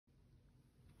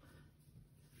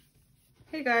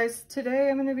Hey guys, today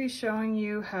I'm going to be showing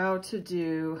you how to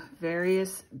do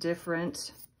various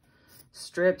different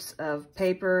strips of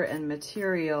paper and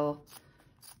material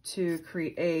to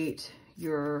create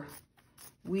your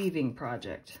weaving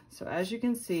project. So as you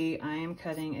can see, I am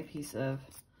cutting a piece of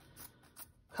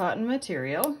cotton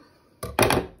material,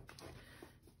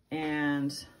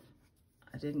 and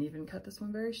I didn't even cut this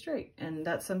one very straight, and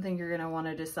that's something you're going to want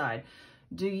to decide.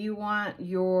 Do you want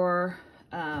your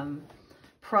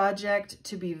project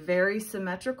to be very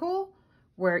symmetrical,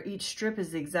 where each strip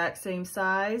is the exact same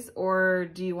size, or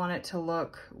do you want it to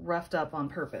look roughed up on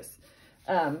purpose?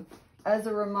 As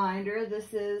a reminder,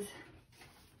 this is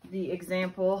the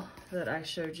example that I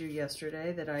showed you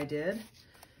yesterday that I did,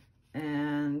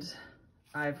 and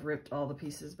I've ripped all the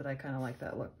pieces, but I kind of like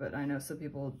that look, but I know some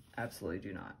people absolutely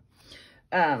do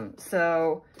not.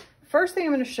 So first thing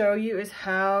I'm going to show you is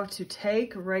how to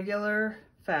take regular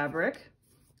fabric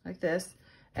like this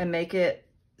and make it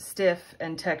stiff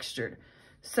and textured.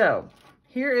 So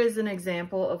here is an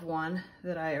example of one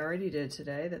that I already did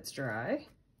today that's dry.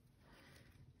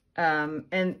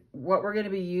 And what we're going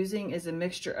to be using is a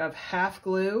mixture of half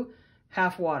glue,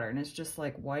 half water, and it's just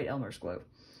like white Elmer's glue.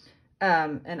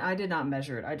 And I did not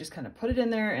measure it. I just kind of put it in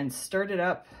there and stirred it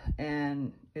up,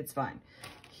 and it's fine.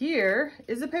 Here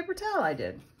is a paper towel I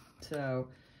did. So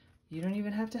you don't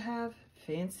even have to have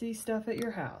fancy stuff at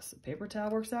your house. A paper towel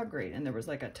works out great. And there was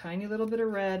like a tiny little bit of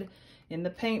red in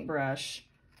the paintbrush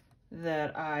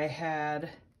that I had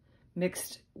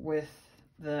mixed with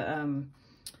the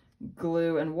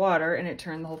glue and water, and it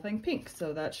turned the whole thing pink.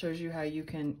 So that shows you how you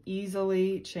can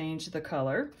easily change the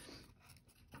color.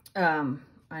 I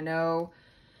know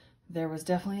there was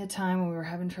definitely a time when we were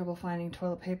having trouble finding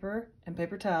toilet paper and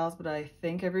paper towels, but I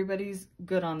think everybody's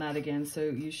good on that again. So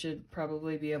you should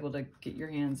probably be able to get your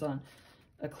hands on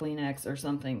a Kleenex or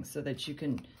something so that you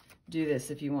can do this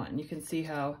if you want. And you can see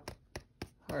how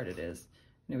hard it is.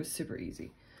 And it was super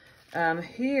easy.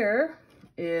 Here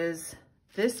is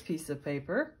this piece of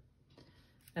paper.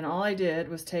 And all I did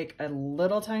was take a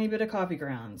little tiny bit of coffee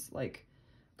grinds, like,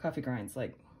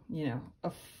 you know,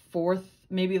 a fourth,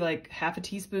 maybe like half a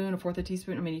teaspoon, a fourth a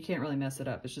teaspoon. I mean, you can't really mess it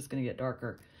up. It's just going to get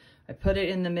darker. I put it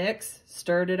in the mix,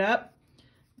 stirred it up,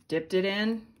 dipped it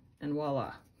in, and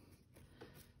voila.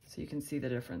 So you can see the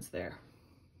difference there.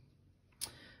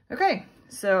 Okay,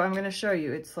 so I'm going to show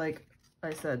you. It's like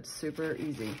I said, super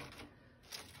easy.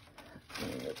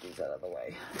 Let me get these out of the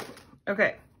way.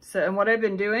 Okay, so and what I've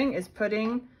been doing is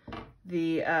putting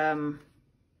the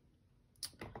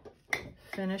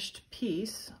finished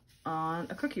piece on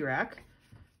a cookie rack,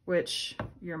 which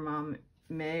your mom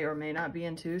may or may not be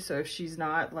into. So if she's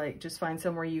not, like, just find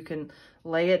somewhere you can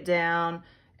lay it down,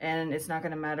 and it's not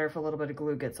going to matter if a little bit of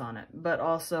glue gets on it. But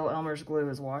also Elmer's glue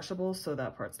is washable, so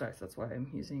that part's nice. That's why I'm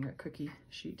using a cookie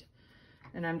sheet.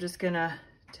 And I'm just going to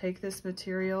take this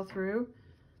material through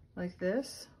like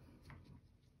this,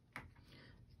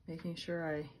 making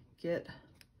sure I get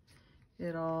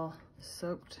it all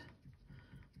soaked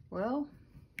well.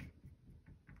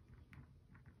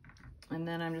 And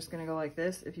then I'm just going to go like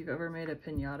this. If you've ever made a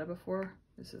piñata before,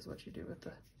 this is what you do with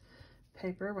the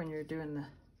paper when you're doing the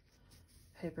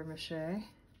paper mache. You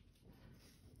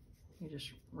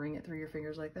just wring it through your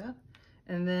fingers like that.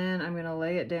 And then I'm going to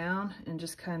lay it down and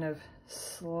just kind of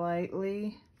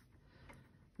slightly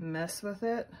mess with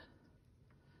it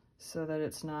so that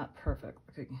it's not perfect.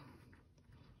 Okay.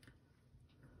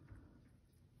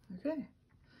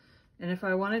 And if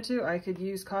I wanted to, I could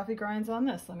use coffee grinds on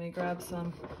this. Let me grab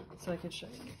some so I could show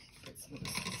you. Get some of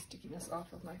this stickiness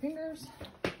off of my fingers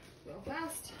real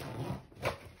fast.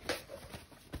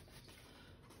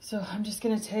 So I'm just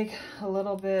gonna take a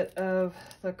little bit of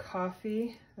the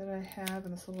coffee that I have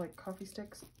in this little like coffee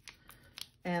sticks.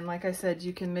 And like I said,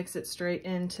 you can mix it straight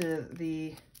into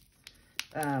the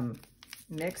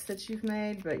mix that you've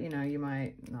made, but you know, you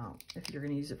might not, if you're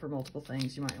gonna use it for multiple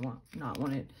things, you might not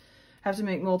want it, have to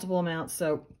make multiple amounts.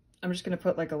 So I'm just gonna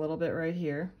put like a little bit right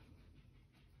here.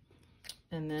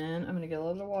 And then I'm gonna get a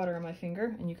little bit of water on my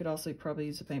finger, and you could also probably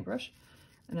use a paintbrush.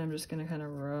 And I'm just gonna kind of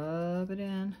rub it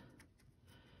in.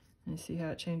 And see how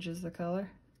it changes the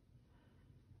color?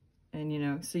 And you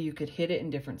know, so you could hit it in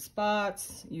different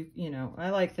spots. You know, I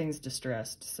like things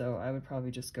distressed, so I would probably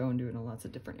just go and do it in lots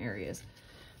of different areas.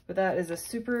 But that is a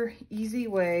super easy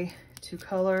way to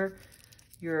color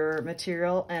your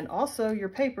material, and also your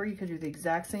paper. You could do the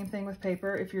exact same thing with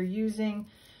paper. If you're using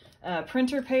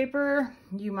printer paper,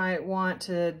 you might want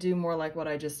to do more like what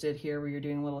I just did here, where you're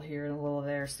doing a little here and a little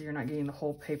there, so you're not getting the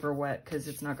whole paper wet, because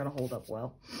it's not going to hold up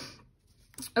well.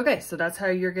 Okay, so that's how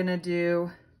you're gonna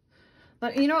do.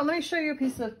 But you know what, let me show you a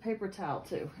piece of paper towel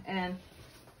too. And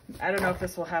I don't know if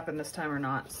this will happen this time or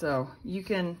not. So you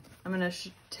can, I'm gonna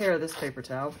tear this paper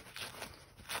towel.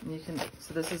 And you can,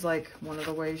 so this is like one of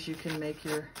the ways you can make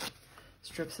your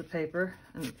strips of paper.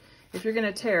 And if you're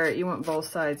gonna tear it, you want both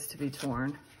sides to be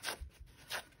torn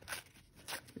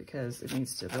because it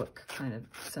needs to look kind of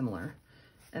similar.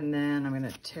 And then I'm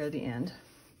gonna tear the end,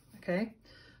 okay?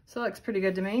 So it looks pretty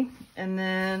good to me. And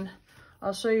then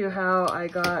I'll show you how I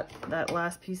got that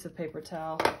last piece of paper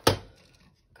towel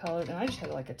colored. And I just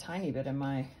had like a tiny bit in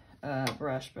my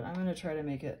brush, but I'm gonna try to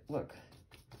make it look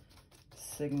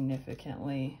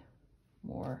significantly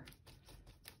more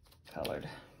colored.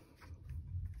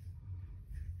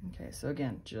 Okay, so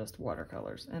again, just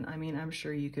watercolors. And I mean, I'm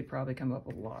sure you could probably come up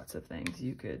with lots of things.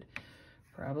 You could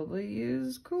probably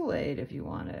use Kool-Aid if you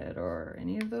wanted, or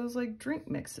any of those like drink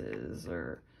mixes,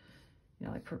 or, you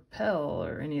know, like Propel,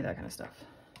 or any of that kind of stuff.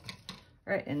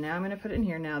 All right, and now I'm gonna put it in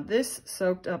here. Now this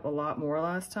soaked up a lot more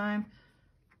last time.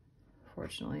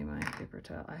 Fortunately, my paper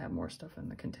towel, I have more stuff in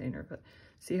the container, but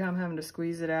see how I'm having to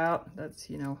squeeze it out? That's,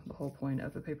 you know, the whole point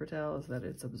of a paper towel is that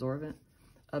it's absorbent.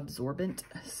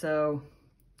 So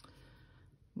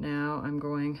now I'm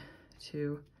going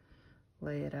to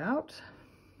lay it out.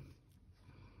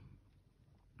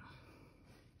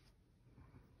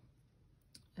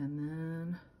 And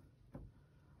then,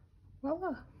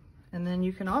 voila. And then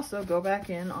you can also go back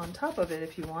in on top of it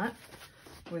if you want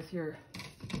with your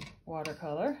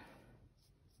watercolor.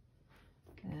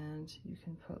 And you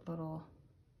can put little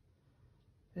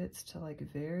bits to like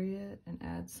vary it and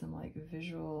add some like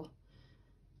visual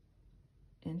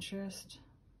interest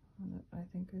that I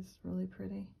think is really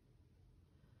pretty.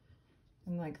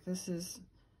 And like this is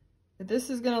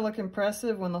gonna look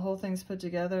impressive when the whole thing's put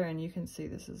together, and you can see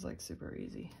this is like super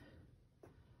easy.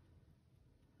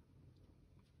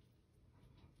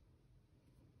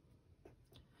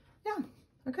 Yeah,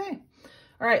 okay.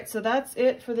 All right, so that's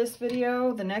it for this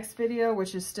video. The next video,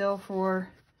 which is still for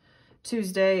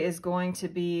Tuesday, is going to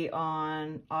be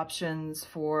on options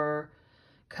for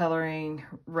coloring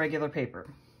regular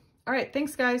paper. All right,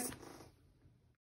 thanks guys.